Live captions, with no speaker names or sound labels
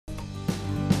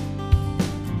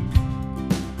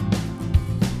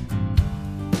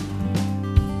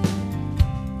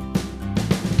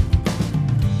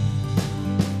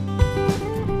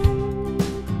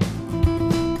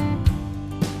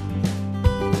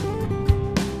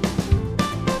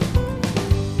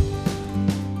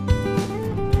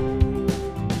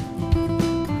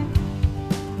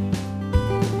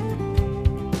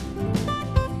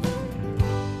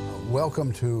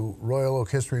Welcome to Royal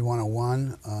Oak History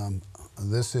 101.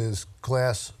 This is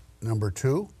class number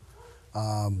 2,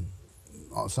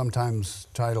 sometimes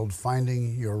titled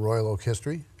Finding Your Royal Oak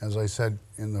History. As I said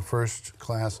in the first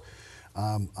class,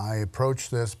 I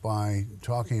approached this by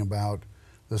talking about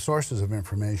the sources of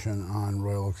information on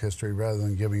Royal Oak history rather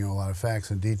than giving you a lot of facts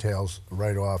and details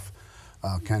right off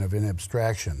kind of in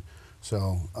abstraction.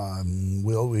 So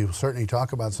we'll certainly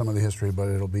talk about some of the history, but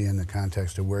it'll be in the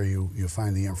context of where you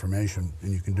find the information,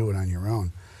 and you can do it on your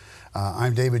own.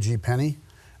 I'm David G. Penney.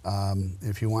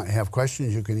 If you want to have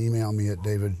questions, you can email me at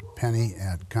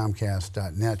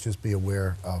davidpenney@comcast.net. Just be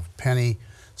aware of Penney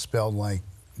spelled like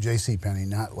J.C. Penney,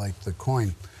 not like the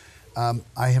coin.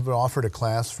 I have offered a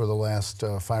class for the last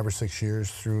 5 or 6 years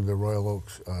through the Royal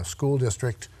Oak School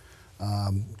District,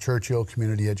 Churchill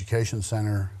Community Education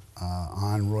Center,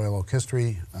 on Royal Oak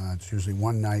history. It's usually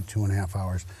one night, 2.5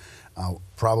 hours. I'll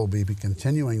probably be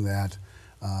continuing that,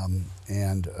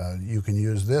 and you can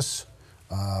use this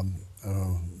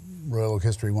Royal Oak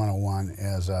History 101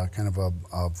 as a kind of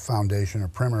a foundation or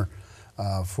primer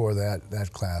for that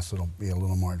class. It'll be a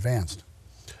little more advanced.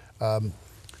 I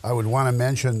would want to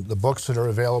mention the books that are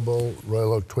available.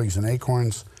 Royal Oak Twigs and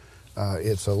Acorns.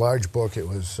 It's a large book. It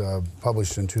was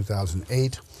published in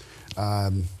 2008.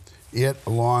 It,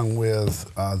 along with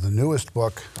the newest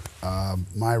book,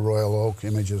 My Royal Oak,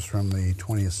 Images from the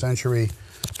 20th Century,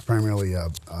 it's primarily a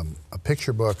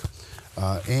picture book,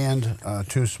 and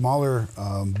 2 smaller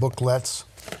booklets,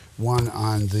 one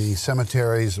on the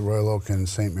cemeteries, the Royal Oak and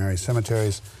St. Mary's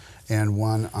cemeteries, and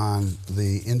one on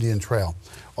the Indian Trail.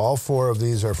 All 4 of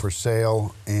these are for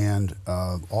sale, and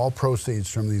all proceeds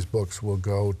from these books will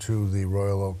go to the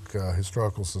Royal Oak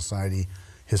Historical Society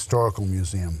Historical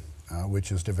Museum,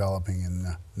 which is developing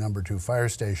in number 2 fire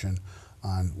station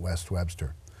on West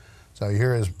Webster. So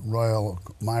here is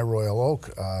My Royal Oak.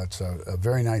 It's a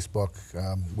very nice book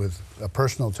with a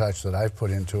personal touch that I've put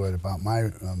into it about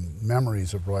my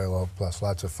memories of Royal Oak, plus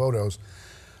lots of photos.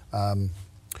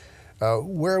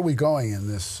 Where are we going in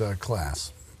this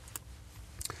class?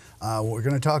 We're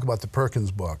going to talk about the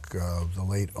Perkins book, the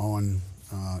late Owen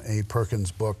A.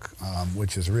 Perkins book,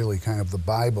 which is really kind of the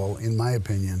Bible, in my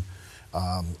opinion,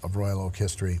 of Royal Oak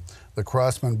history. The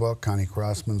Crossman book, Connie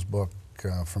Crossman's book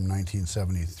from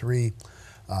 1973.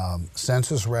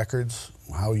 Census records,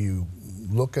 how you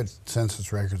look at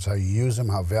census records, how you use them,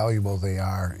 how valuable they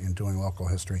are in doing local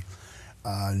history.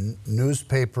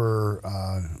 Newspaper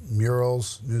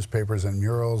murals, newspapers and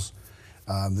murals.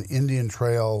 The Indian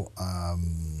Trail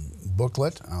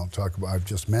booklet, I've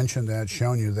just mentioned that,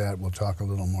 shown you that. We'll talk a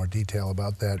little more detail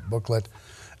about that booklet,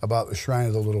 about the Shrine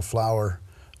of the Little Flower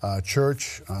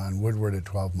Church on Woodward at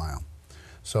 12 Mile.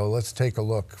 So let's take a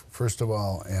look, first of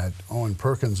all, at Owen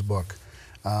Perkins' book.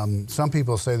 Some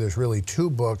people say there's really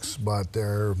 2 books, but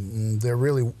they're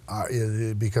really,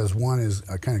 because one is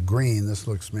kind of green, this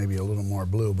looks maybe a little more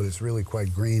blue, but it's really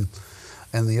quite green,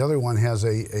 and the other one has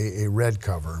a red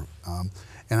cover.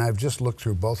 And I've just looked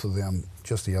through both of them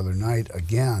just the other night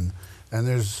again, and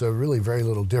there's really very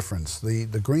little difference.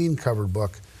 The green covered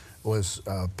book was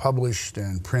published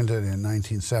and printed in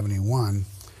 1971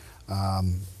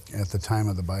 at the time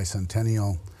of the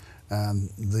bicentennial.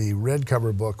 The red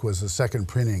cover book was the second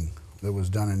printing that was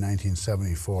done in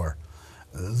 1974.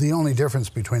 The only difference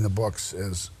between the books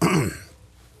is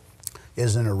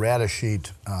is an errata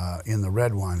sheet in the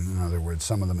red one. In other words,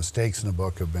 some of the mistakes in the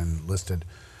book have been listed,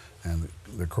 and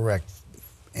the correct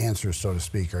answers, so to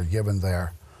speak, are given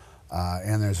there.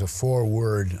 And there's a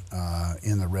foreword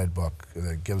in the red book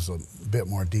that gives a bit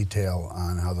more detail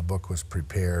on how the book was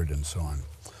prepared and so on.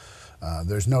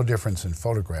 There's no difference in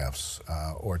photographs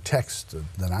or text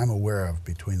that I'm aware of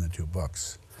between the 2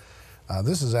 books.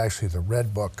 This is actually the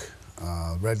red book,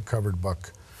 red covered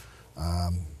book.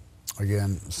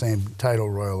 Again, same title,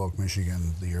 Royal Oak,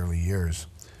 Michigan, the early years.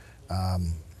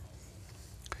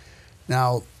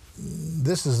 Now,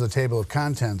 this is the table of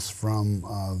contents from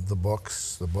the book,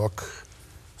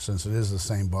 since it is the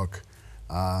same book.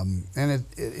 And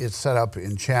it's set up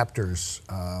in chapters.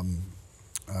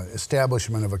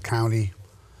 Establishment of a county.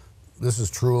 This is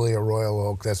truly a Royal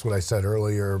Oak. That's what I said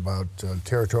earlier about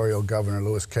Territorial Governor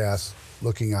Lewis Cass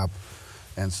looking up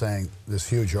and saying this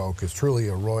huge oak is truly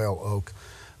a Royal Oak.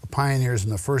 Pioneers in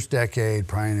the first decade,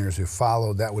 pioneers who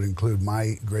followed, that would include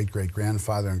my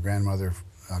great-great-grandfather and grandmother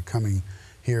coming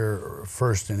here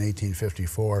first in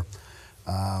 1854.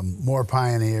 More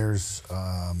pioneers,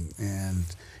 and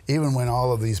even when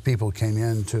all of these people came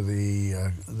into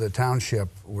the township,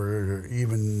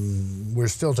 we're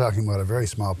still talking about a very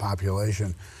small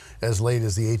population. As late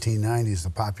as the 1890s,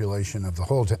 the population of the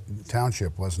whole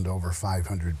township wasn't over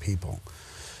 500 people.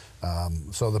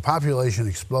 So the population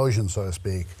explosion, so to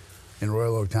speak, in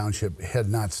Royal Oak Township had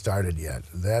not started yet.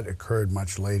 That occurred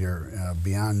much later,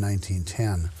 beyond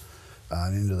 1910,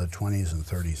 into the 20s and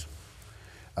 30s.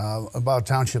 About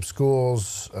township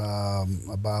schools,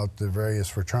 about the various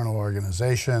fraternal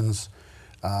organizations,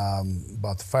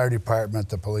 about the fire department,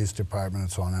 the police department,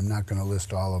 and so on. I'm not going to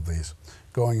list all of these.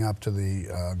 Going up to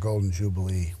the Golden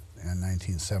Jubilee in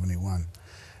 1971.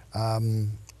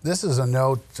 This is a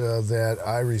note that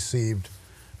I received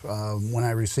when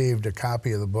I received a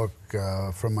copy of the book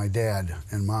from my dad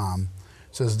and mom.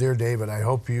 It says, "Dear David, I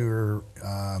hope you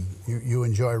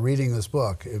enjoy reading this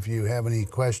book. If you have any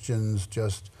questions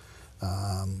just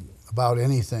about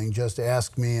anything, just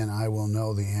ask me and I will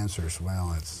know the answers."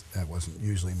 Well, that wasn't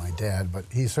usually my dad, but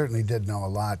he certainly did know a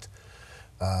lot.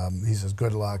 He says,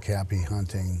 "Good luck, happy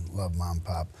hunting, love, Mom,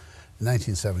 Pop," in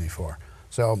 1974.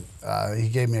 So they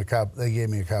gave me a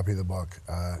copy of the book,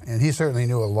 and he certainly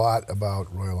knew a lot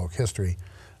about Royal Oak history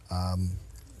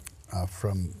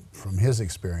from his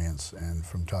experience and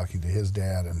from talking to his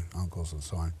dad and uncles and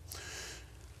so on.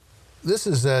 This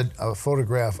is a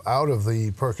photograph out of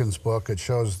the Perkins book. It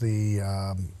shows the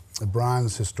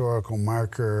bronze historical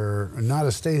marker, not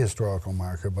a state historical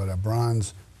marker, but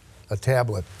a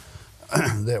tablet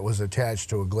that was attached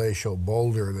to a glacial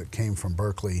boulder that came from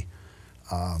Berkeley.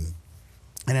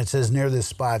 And it says, "Near this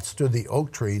spot stood the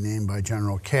oak tree named by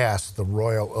General Cass, the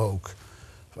Royal Oak,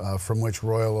 from which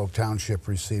Royal Oak Township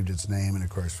received its name, and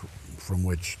of course from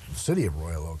which the city of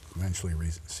Royal Oak eventually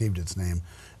received its name.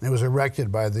 And it was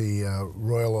erected by the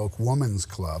Royal Oak Women's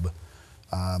Club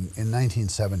in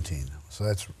 1917. So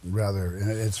that's rather, and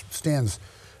it stands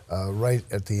right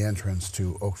at the entrance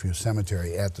to Oakview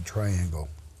Cemetery at the Triangle.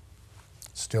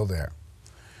 Still there.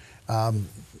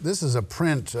 This is a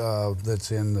print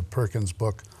that's in the Perkins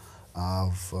book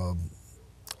of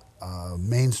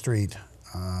Main Street,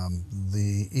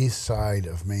 the east side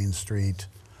of Main Street,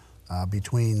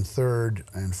 between 3rd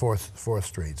and 4th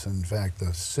Streets. In fact,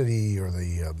 the city or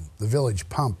the village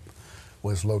pump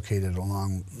was located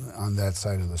on that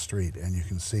side of the street, and you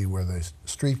can see where the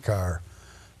streetcar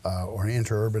or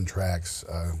interurban tracks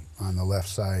on the left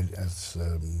side as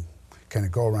kind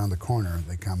of go around the corner.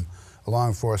 They come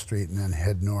along 4th Street and then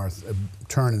head north,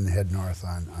 turn and head north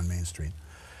on Main Street.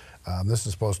 This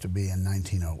is supposed to be in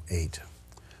 1908.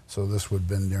 So this would have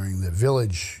been during the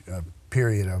village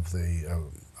period of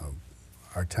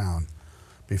our town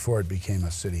before it became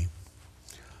a city.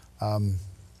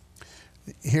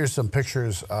 Here's some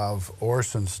pictures of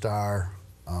Orson Starr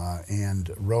and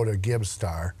Rhoda Gibbs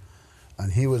Starr.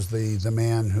 And he was the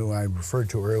man who I referred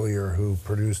to earlier who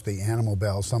produced the animal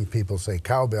bells. Some people say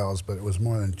cowbells, but it was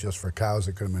more than just for cows.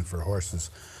 It could have been for horses,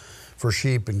 for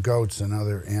sheep and goats and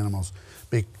other animals.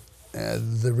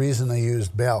 The reason they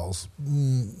used bells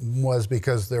was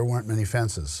because there weren't many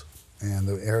fences and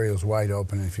the area was wide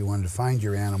open. And if you wanted to find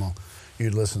your animal,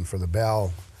 you'd listen for the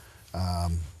bell.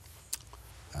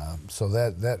 So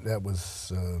that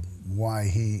was why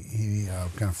he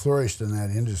kind of flourished in that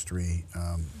industry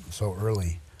so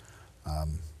early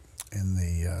in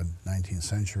the 19th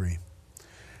century.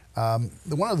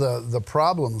 One of the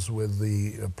problems with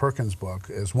the Perkins book,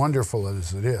 as wonderful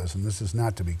as it is, and this is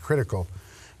not to be critical,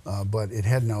 but it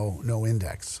had no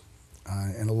index.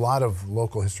 And a lot of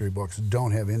local history books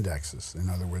don't have indexes. In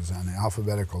other words, an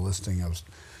alphabetical listing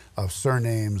of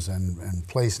surnames and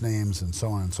place names and so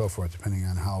on and so forth, depending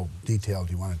on how detailed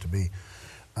you want it to be.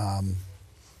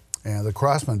 And the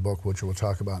Crossman book, which we'll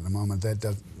talk about in a moment, that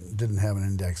didn't have an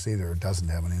index either, or doesn't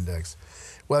have an index.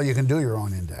 Well, you can do your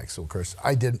own index, of course.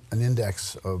 I did an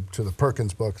index to the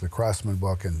Perkins book, the Crossman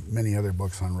book, and many other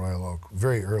books on Royal Oak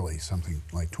very early, something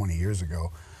like 20 years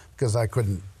ago, because I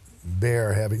couldn't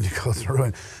bear having to go through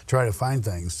and try to find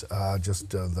things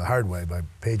just the hard way by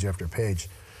page after page.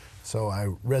 So I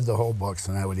read the whole books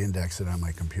and I would index it on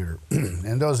my computer.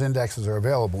 And those indexes are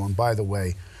available. And by the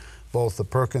way, both the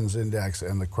Perkins Index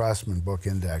and the Crossman Book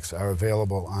Index are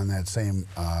available on that same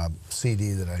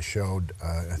CD that I showed,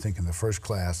 I think in the first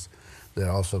class, that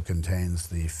also contains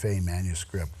the Fay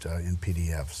manuscript in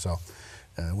PDF. So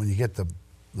when you get the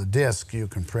disc, you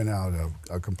can print out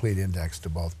a complete index to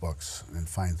both books and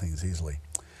find things easily.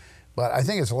 But I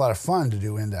think it's a lot of fun to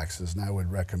do indexes, and I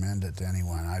would recommend it to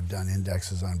anyone. I've done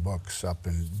indexes on books up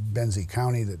in Benzie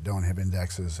County that don't have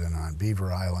indexes, and on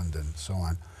Beaver Island and so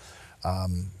on.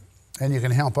 And you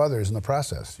can help others in the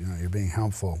process. You know, you're being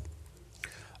helpful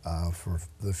for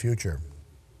the future.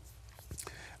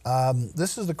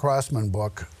 This is the Crossman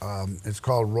book. It's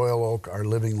called Royal Oak, Our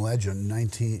Living Legend,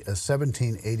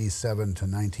 1787 to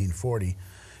 1940.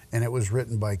 And it was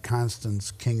written by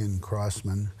Constance Kingan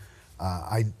Crossman.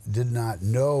 I did not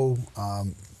know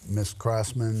Miss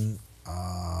Crossman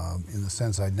in the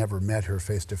sense I'd never met her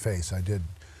face to face. I did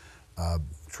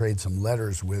trade some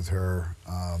letters with her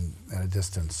at a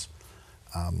distance,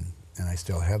 and I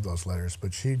still have those letters.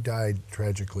 But she died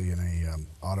tragically in a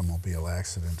automobile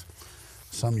accident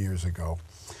some years ago.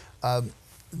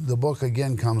 The book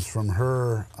again comes from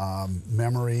her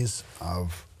memories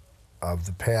of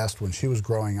the past when she was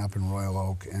growing up in Royal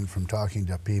Oak, and from talking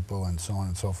to people and so on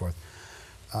and so forth.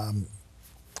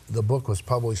 The book was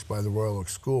published by the Royal Oak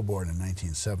School Board in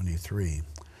 1973.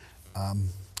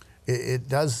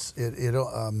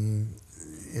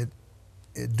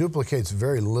 It duplicates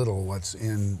very little what's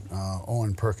in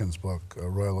Owen Perkins' book,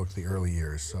 Royal Oak, The Early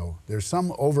Years. So there's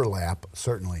some overlap,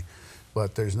 certainly,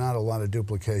 but there's not a lot of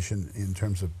duplication in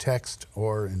terms of text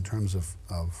or in terms of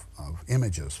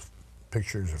images,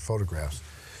 pictures or photographs.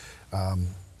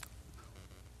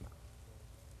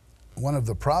 One of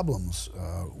the problems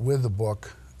with the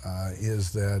book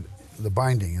is that the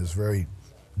binding is very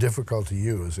difficult to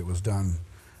use. It was done,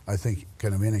 I think,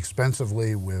 kind of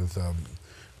inexpensively with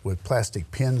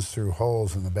plastic pins through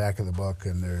holes in the back of the book,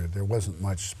 and there wasn't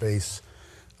much space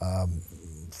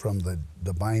from the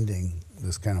binding,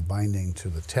 this kind of binding, to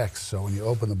the text. So when you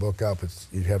open the book up,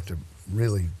 you'd have to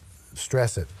really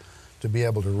stress it to be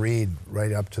able to read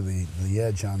right up to the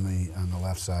edge on the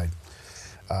left side.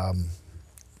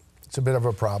 It's a bit of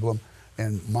a problem.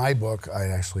 And my book, I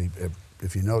actually,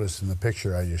 if you notice in the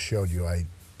picture I just showed you, I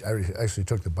actually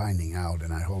took the binding out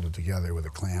and I hold it together with a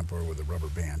clamp or with a rubber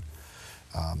band.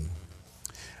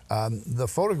 The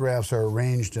photographs are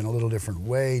arranged in a little different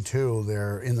way too.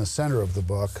 They're in the center of the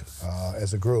book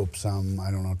as a group, some,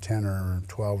 I don't know, 10 or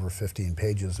 12 or 15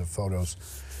 pages of photos,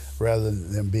 rather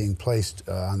than them being placed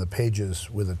on the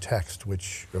pages with a text,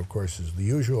 which of course is the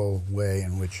usual way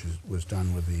in which was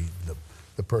done with the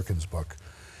Perkins book.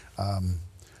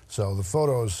 So the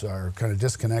photos are kind of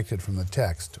disconnected from the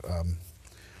text.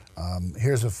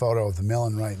 Here's a photo of the Mill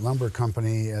and Wright Lumber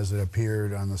Company as it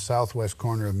appeared on the southwest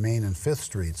corner of Main and 5th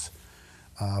Streets,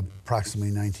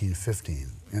 approximately 1915.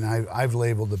 And I've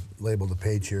labeled the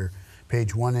page here,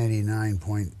 page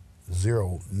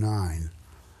 189.09,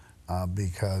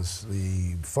 because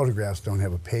the photographs don't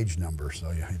have a page number,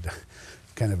 so you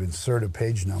kind of insert a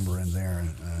page number in there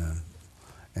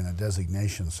and a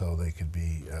designation so they could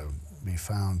be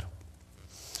found.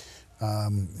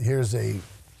 Here's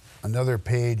another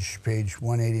page, page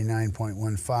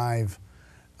 189.15.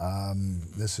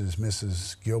 This is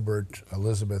Mrs. Gilbert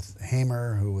Elizabeth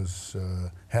Hamer, who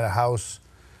had a house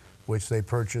which they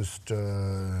purchased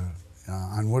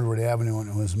on Woodward Avenue, and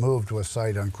it was moved to a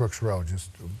site on Crooks Road, just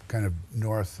kind of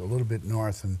north, a little bit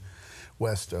north and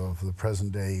west of the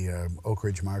present-day Oak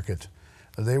Ridge Market.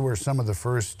 They were some of the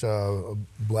first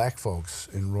black folks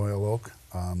in Royal Oak.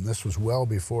 This was well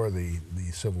before the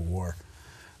Civil War.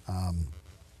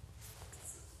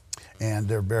 And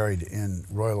they're buried in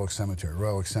Royal Oak Cemetery.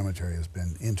 Royal Oak Cemetery has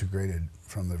been integrated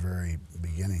from the very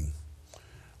beginning.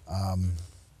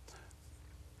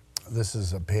 This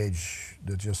is a page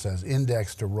that just says,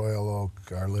 Index to Royal Oak,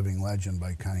 Our Living Legend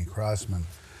by Connie Crossman.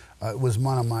 It was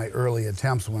one of my early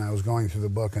attempts when I was going through the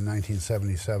book in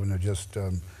 1977 to just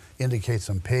indicate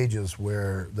some pages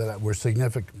that were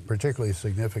particularly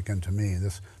significant to me.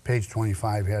 This page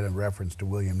 25 had a reference to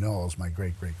William Knowles, my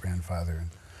great-great-grandfather,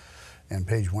 and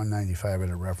page 195 had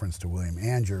a reference to William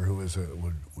Anger, who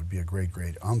would be a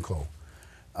great-great-uncle.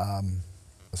 The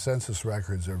census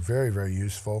records are very, very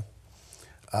useful.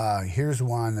 Here's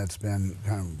one that's been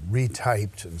kind of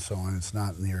retyped and so on. It's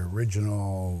not in the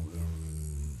original,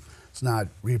 it's not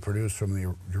reproduced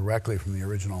directly from the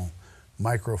original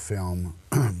microfilm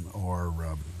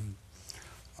or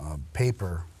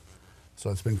paper. So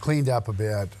it's been cleaned up a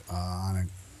bit on a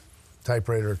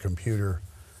typewriter or computer.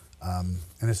 And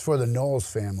it's for the Knowles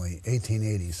family,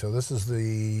 1880. So this is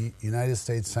the United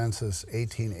States Census,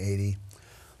 1880.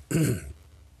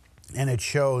 And it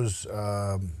shows,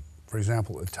 for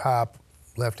example, at the top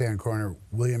left-hand corner,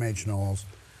 William H. Knowles.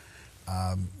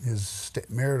 His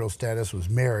marital status was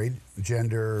married,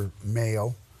 gender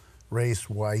male, race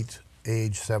white,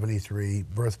 age 73,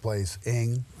 birthplace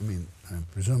I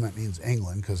presume that means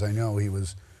England, because I know he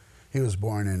was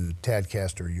born in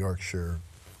Tadcaster, Yorkshire,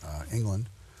 England,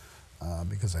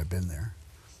 because I've been there.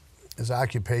 His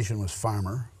occupation was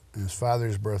farmer, and his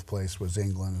father's birthplace was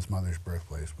England, his mother's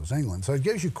birthplace was England. So it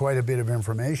gives you quite a bit of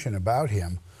information about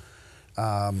him,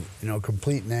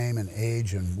 complete name and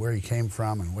age and where he came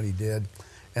from and what he did.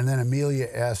 And then Amelia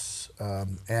S.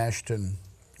 Ashton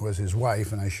was his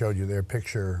wife, and I showed you their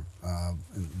picture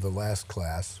in the last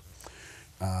class.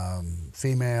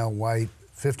 Female, white,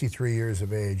 53 years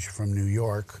of age, from New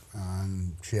York.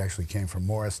 She actually came from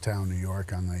Morristown, New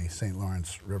York, on the St.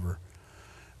 Lawrence River.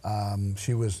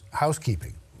 She was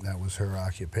housekeeping. That was her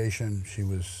occupation. She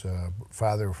was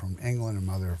father from England and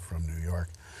mother from New York.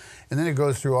 And then it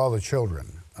goes through all the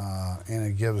children, and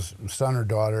it gives son or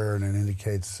daughter, and it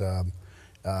indicates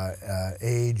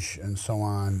age and so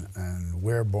on, and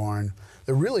where born.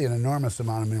 There's really an enormous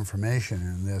amount of information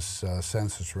in this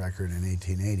census record in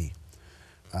 1880.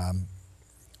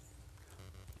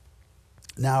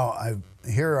 Now,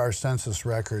 here are census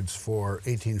records for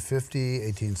 1850,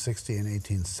 1860, and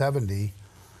 1870.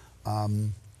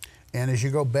 And as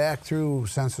you go back through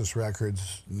census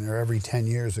records, and they're every 10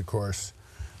 years, of course,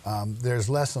 there's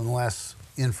less and less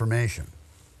information.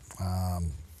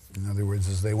 In other words,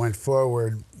 as they went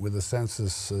forward with the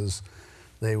censuses,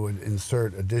 they would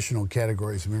insert additional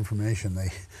categories of information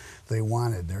they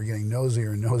wanted. They're getting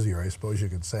nosier and nosier, I suppose you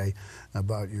could say,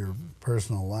 about your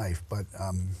personal life. But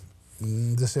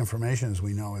this information, as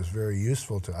we know, is very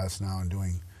useful to us now in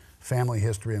doing family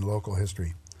history and local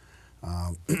history.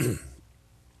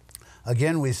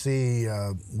 Again, we see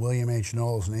William H.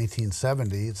 Knowles in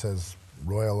 1870. It says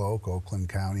Royal Oak, Oakland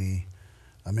County,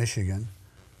 Michigan.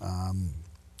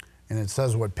 And it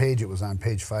says what page it was on,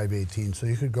 page 518. So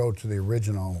you could go to the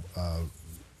original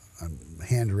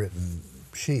handwritten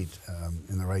sheet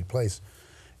in the right place.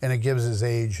 And it gives his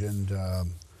age and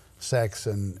sex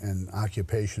and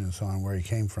occupation and so on, where he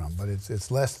came from. But it's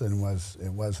less than it was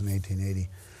in 1880.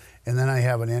 And then I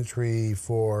have an entry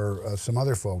for some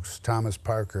other folks, Thomas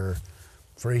Parker,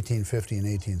 for 1850 and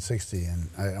 1860. And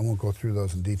I won't go through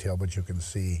those in detail, but you can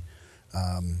see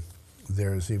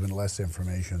there's even less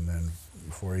information than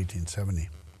for 1870.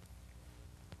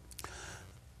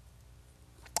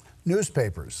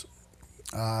 Newspapers.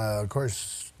 Of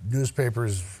course,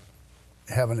 newspapers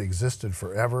haven't existed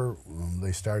forever.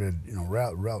 They started,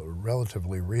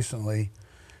 relatively recently.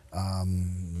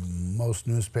 Most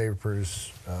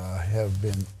newspapers have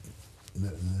been,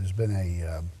 there's been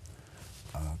a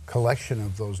collection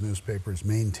of those newspapers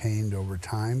maintained over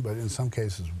time, but in some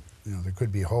cases, there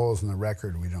could be holes in the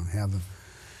record. We don't have them.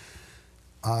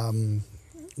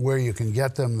 Where you can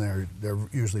get them, they're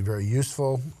usually very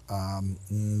useful.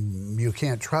 You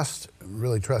can't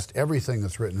really trust everything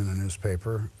that's written in a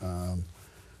newspaper.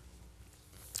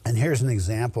 And here's an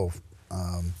example.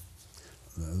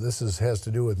 This has to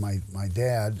do with my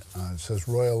dad. It says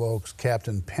Royal Oaks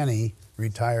Captain Penney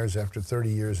retires after 30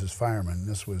 years as fireman.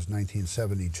 This was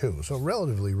 1972, so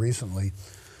relatively recently.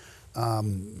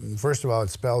 First of all, it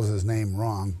spells his name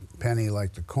wrong, Penny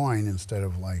like the coin instead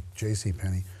of like J.C.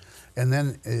 Penney. And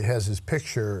then it has his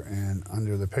picture, and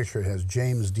under the picture it has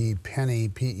James D. Penney,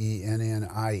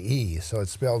 P-E-N-N-I-E. So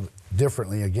it's spelled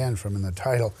differently again from in the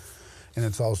title, and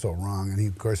it's also wrong. And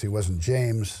of course, he wasn't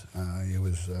James, he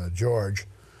was George.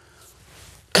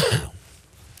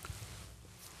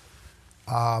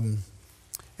 And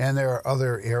there are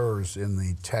other errors in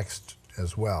the text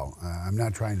as well. I'm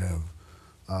not trying to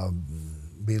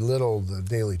belittle the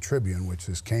Daily Tribune, which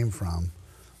this came from.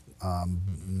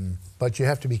 But you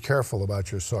have to be careful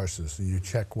about your sources, and you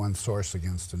check one source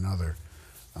against another.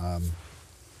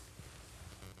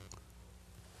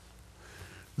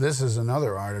 This is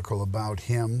another article about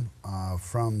him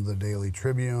from the Daily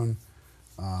Tribune.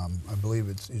 I believe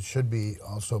it should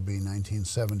also be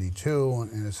 1972,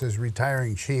 and it says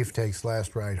retiring chief takes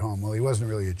last ride home. Well, he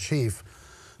wasn't really a chief.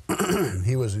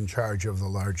 He was in charge of the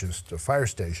largest fire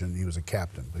station. He was a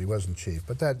captain, but he wasn't chief.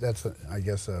 But that's I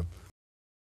guess a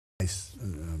nice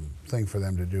thing for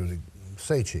them to do, to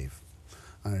say chief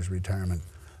on his retirement.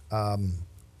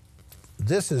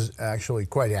 This is actually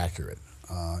quite accurate.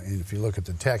 And if you look at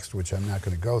the text, which I'm not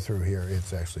going to go through here,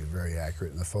 it's actually very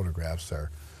accurate, and the photographs are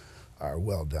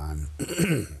well done.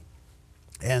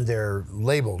 And they're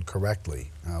labeled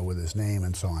correctly with his name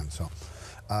and so on. So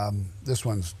this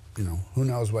one's, who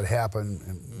knows what happened.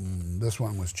 And this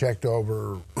one was checked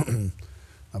over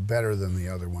better than the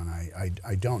other one.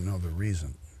 I don't know the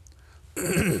reason.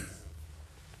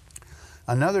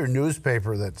 Another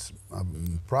newspaper that's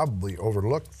probably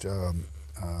overlooked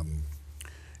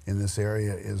in this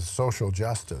area is Social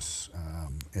Justice.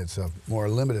 It's a more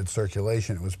limited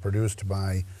circulation. It was produced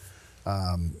by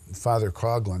Father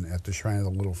Coughlin at the Shrine of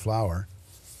the Little Flower.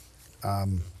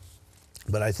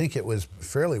 But I think it was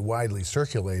fairly widely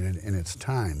circulated in its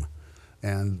time.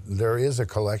 And there is a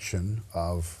collection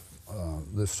of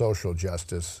the Social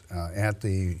Justice at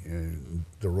the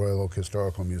Royal Oak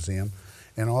Historical Museum,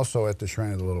 and also at the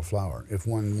Shrine of the Little Flower. If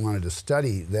one wanted to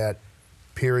study that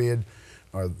period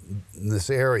or this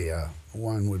area,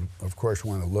 one would, of course,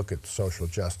 want to look at social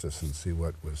justice and see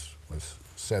what was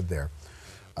said there.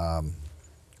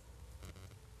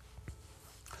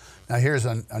 Now here's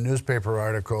a newspaper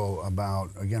article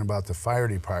about the fire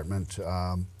department.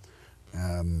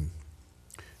 And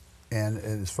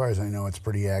as far as I know, it's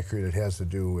pretty accurate. It has to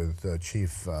do with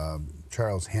Chief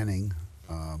Charles Henning,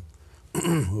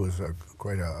 who is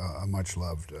quite a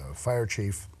much-loved fire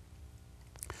chief,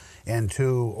 and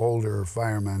two older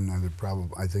firemen.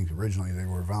 I think originally they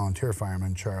were volunteer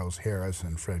firemen, Charles Harris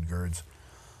and Fred Gerds,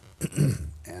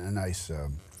 and a nice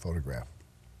photograph.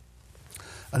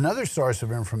 Another source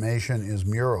of information is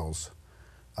murals.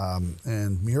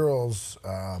 And murals,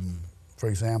 for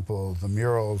example, the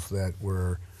murals that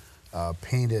were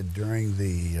painted during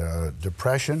the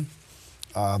Depression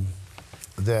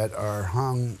that are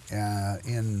hung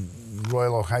in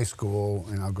Royal Oak High School,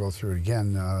 and I'll go through it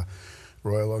again,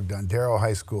 Royal Oak Dondero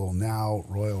High School, now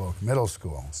Royal Oak Middle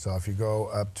School. So if you go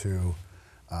up to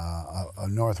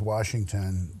North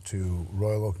Washington to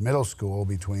Royal Oak Middle School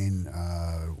between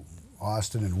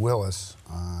Austin and Willis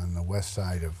on the west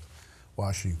side of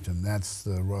Washington, that's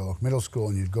the Royal Oak Middle School,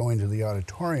 and you'd go into the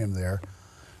auditorium there,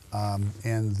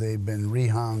 and they've been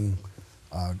rehung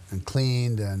and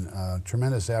cleaned, and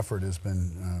tremendous effort has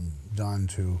been done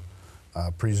to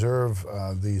preserve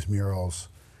these murals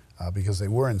because they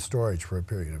were in storage for a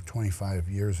period of 25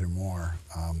 years or more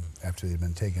after they've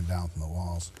been taken down from the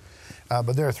walls.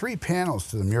 But there are three panels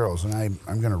to the murals, and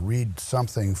I'm going to read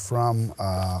something from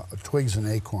Twigs and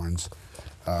Acorns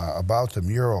about the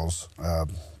murals.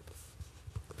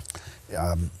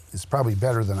 It's probably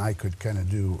better than I could kind of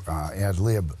do ad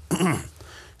lib.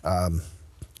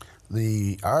 There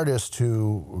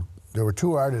were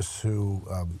two artists who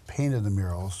painted the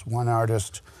murals. One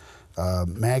artist,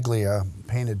 Maglia,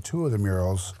 painted two of the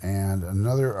murals, and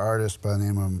another artist by the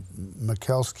name of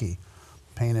Mikelski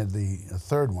painted the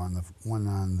third one, the one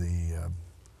on the,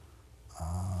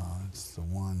 it's the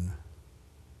one,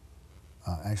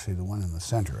 actually the one in the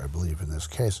center, I believe, in this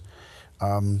case.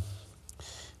 One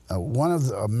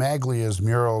of Maglia's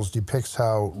murals depicts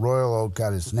how Royal Oak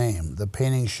got its name. The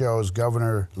painting shows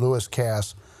Governor Lewis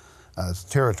Cass,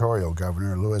 territorial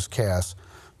governor Lewis Cass,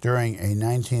 during a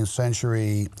 19th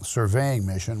century surveying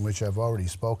mission, which I've already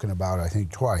spoken about, I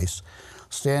think, twice,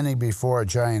 standing before a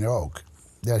giant oak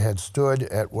that had stood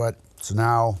at what's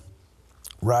now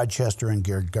Rochester and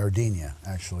Gardenia,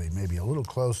 actually, maybe a little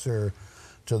closer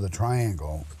to the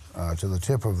triangle, to the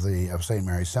tip of St.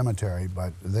 Mary's Cemetery,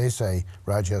 but they say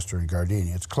Rochester and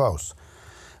Gardenia. It's close.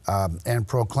 And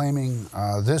proclaiming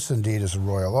this indeed as a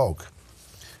royal oak.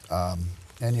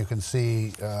 And you can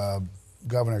see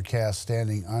Governor Cass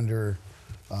standing under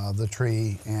the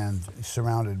tree and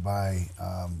surrounded by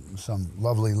some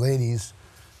lovely ladies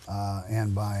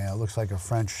and by, looks like a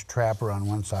French trapper on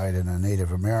one side and a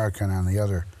Native American on the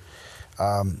other.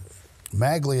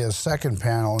 Maglia's second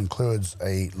panel includes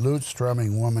a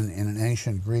lute-strumming woman in an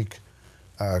ancient Greek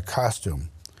costume,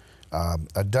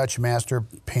 a Dutch master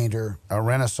painter, a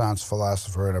Renaissance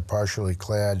philosopher, and a partially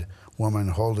clad woman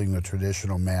holding the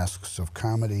traditional masks of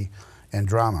comedy and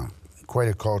drama. Quite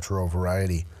a cultural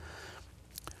variety.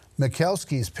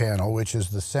 Mikelski's panel, which is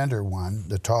the center one,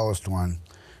 the tallest one,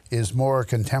 is more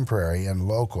contemporary and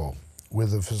local,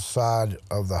 with the facade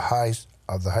of the high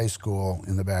school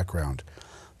in the background.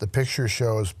 The picture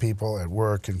shows people at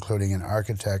work, including an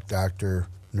architect, doctor,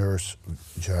 nurse,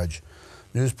 judge,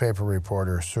 newspaper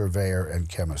reporter, surveyor, and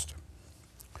chemist.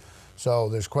 So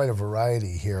there's quite a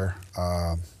variety here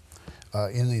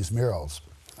in these murals.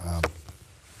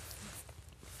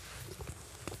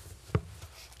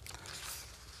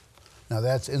 Now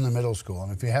that's in the middle school,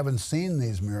 and if you haven't seen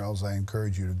these murals, I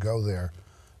encourage you to go there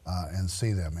and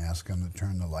see them, ask them to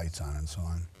turn the lights on and so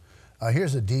on.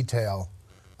 Here's a detail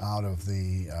out of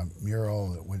the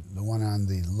mural, the one on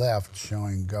the left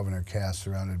showing Governor Cass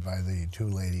surrounded by the two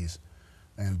ladies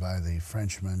and by the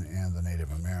Frenchman and the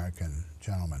Native American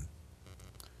gentleman.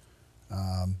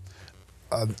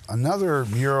 Another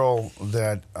mural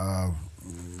that,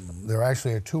 there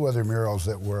actually are two other murals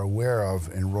that we're aware of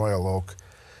in Royal Oak.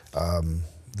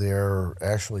 They're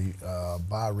actually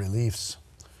bas-reliefs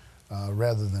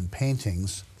rather than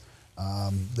paintings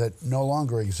that no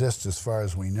longer exist as far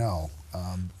as we know.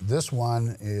 This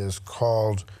one is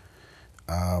called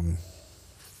the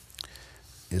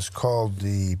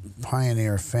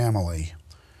Pioneer Family,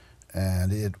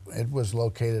 and it was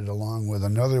located along with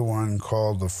another one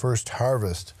called the First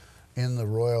Harvest in the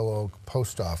Royal Oak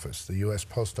Post Office, the U.S.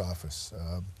 Post Office,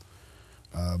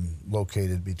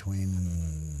 located between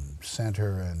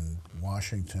Center and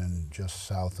Washington, just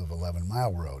south of 11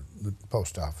 Mile Road. The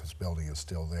post office building is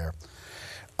still there.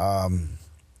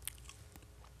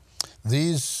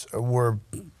 These were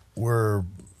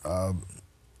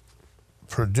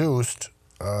produced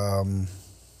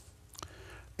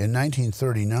in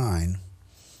 1939,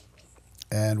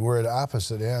 and we're at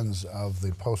opposite ends of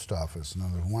the post office. In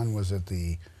other words, one was at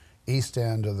the east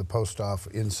end of the post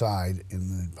office, inside in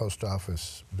the post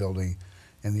office building,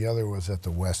 and the other was at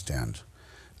the west end.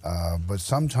 But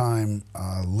sometime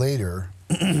later,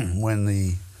 when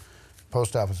the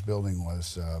post office building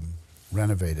was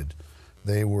renovated,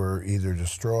 they were either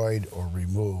destroyed or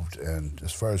removed, and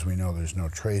as far as we know, there's no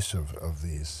trace of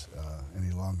these any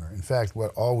longer. In fact,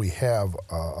 all we have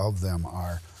of them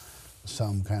are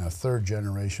some kind of third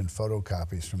generation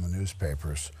photocopies from the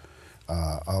newspapers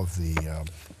of these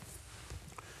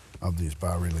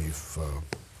bas-relief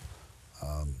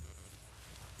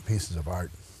pieces of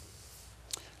art.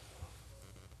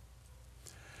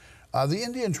 The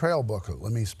Indian Trail booklet,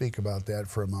 let me speak about that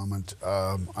for a moment.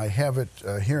 I have it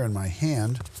here in my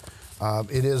hand.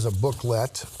 It is a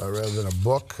booklet rather than a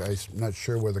book. I'm not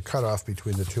sure where the cutoff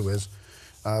between the two is,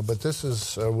 but this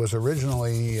was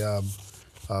originally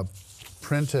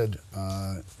printed,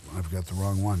 I've got the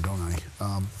wrong one, don't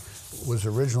I? Was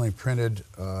originally printed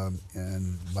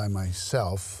by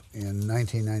myself in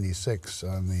 1996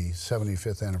 on the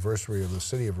 75th anniversary of the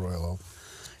city of Royal Oak,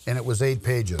 and it was 8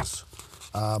 pages.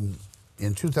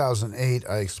 In 2008,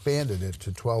 I expanded it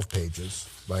to 12 pages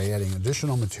by adding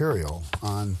additional material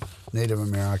on Native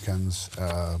Americans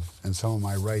and some of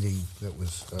my writing that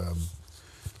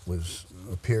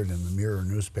appeared in the Mirror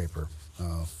newspaper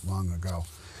long ago.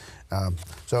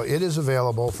 So it is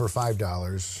available for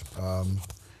 $5,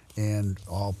 and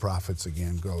all profits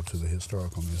again go to the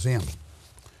Historical Museum.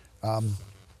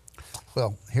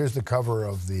 Well, here's the cover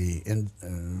of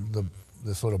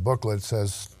this little booklet. It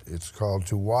says it's called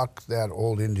 "To Walk That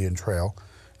Old Indian Trail: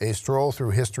 A Stroll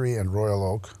Through History and Royal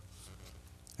Oak,"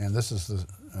 and this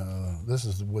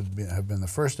would have been the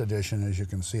first edition. As you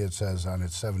can see, it says on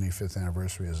its 75th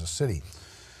anniversary as a city.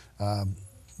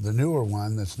 The newer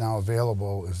one that's now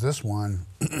available is this one,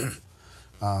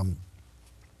 and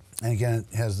again,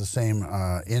 it has the same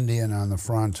Indian on the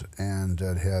front, and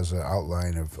it has an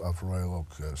outline of Royal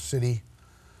Oak City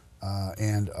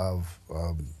and of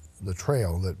the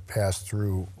trail that passed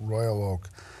through Royal Oak,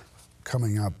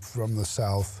 coming up from the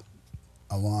south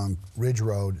along Ridge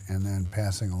Road and then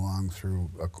passing along through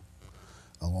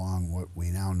along what we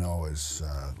now know as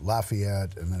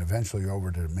Lafayette, and then eventually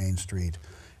over to Main Street,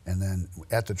 and then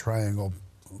at the triangle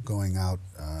going out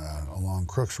along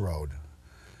Crooks Road,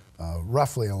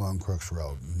 roughly along Crooks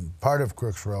Road. And part of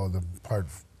Crooks Road, the part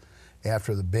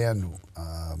after the bend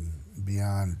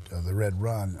beyond the Red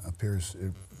Run, appears,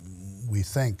 we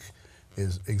think,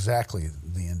 is exactly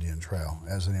the Indian Trail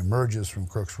as it emerges from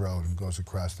Crooks Road and goes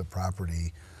across the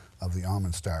property of the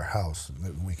Almond Star House.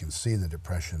 We can see the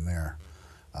depression there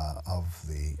of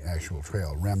the actual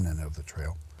trail, remnant of the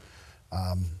trail.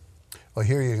 Well,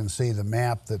 here you can see the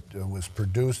map that was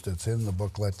produced. It's in the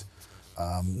booklet.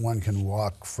 One can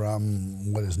walk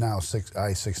from what is now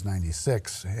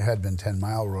I-696, it had been 10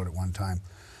 Mile Road at one time,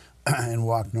 and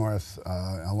walk north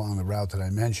along the route that I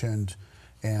mentioned.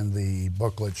 And the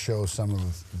booklet shows some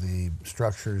of the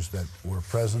structures that were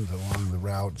present along the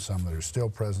route, some that are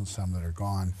still present, some that are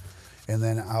gone. And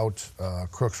then out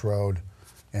Crooks Road,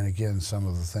 and again, some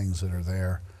of the things that are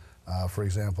there. For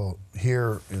example,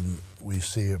 here we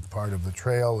see a part of the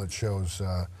trail that shows,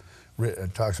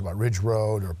 it talks about Ridge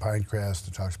Road or Pinecrest,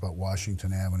 it talks about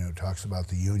Washington Avenue, it talks about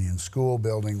the Union School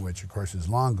building, which of course is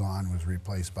long gone, was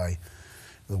replaced by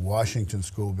the Washington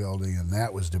School building, and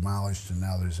that was demolished, and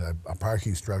now there's a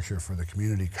parking structure for the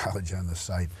community college on the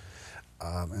site,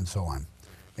 and so on.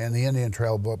 And the Indian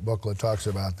Trail booklet talks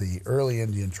about the early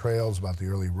Indian trails, about the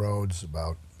early roads,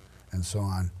 and so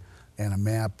on, and a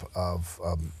map of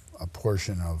a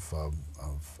portion of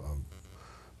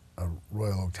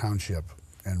Royal Oak Township,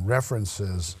 and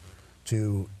references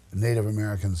to Native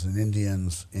Americans and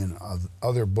Indians in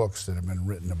other books that have been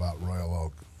written about Royal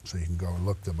Oak. So you can go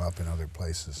look them up in other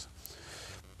places.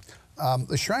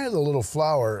 The Shrine of the Little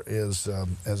Flower is,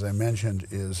 as I mentioned,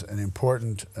 is an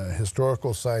important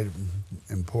historical site,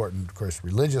 important, of course,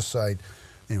 religious site,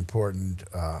 important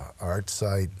art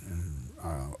site, and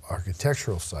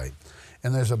architectural site.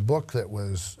 And there's a book that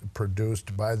was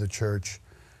produced by the church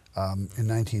in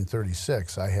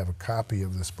 1936. I have a copy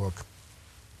of this book.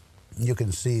 You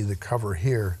can see the cover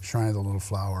here, Shrine of the Little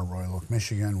Flower, Royal Oak,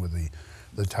 Michigan, with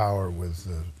the tower with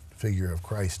the figure of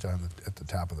Christ at the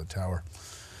top of the tower.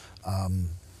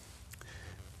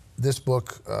 This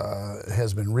book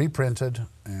has been reprinted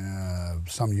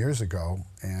some years ago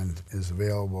and is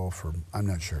available for, I'm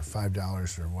not sure,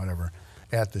 $5 or whatever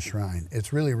at the shrine.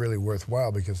 It's really, really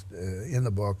worthwhile because in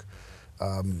the book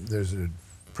there's a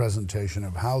presentation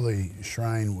of how the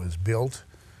shrine was built,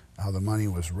 how the money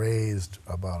was raised,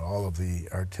 about all of the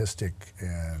artistic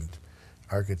and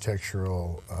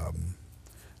architectural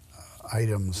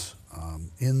items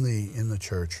in the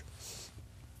church.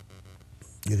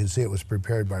 You can see it was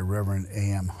prepared by Reverend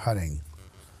A.M. Hutting,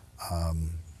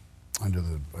 under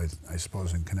the, I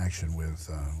suppose, in connection with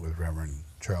Reverend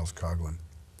Charles Coughlin.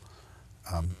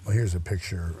 Well, here's a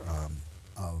picture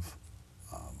of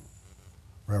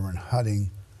Reverend Hutting,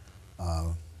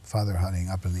 Father Hutting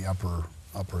up in the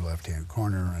upper left-hand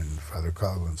corner, and Father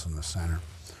Coughlin's in the center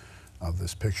of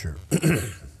this picture.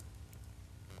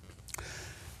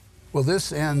 Well,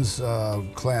 this ends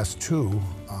Class 2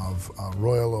 of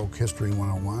Royal Oak History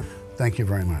 101. Thank you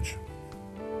very much.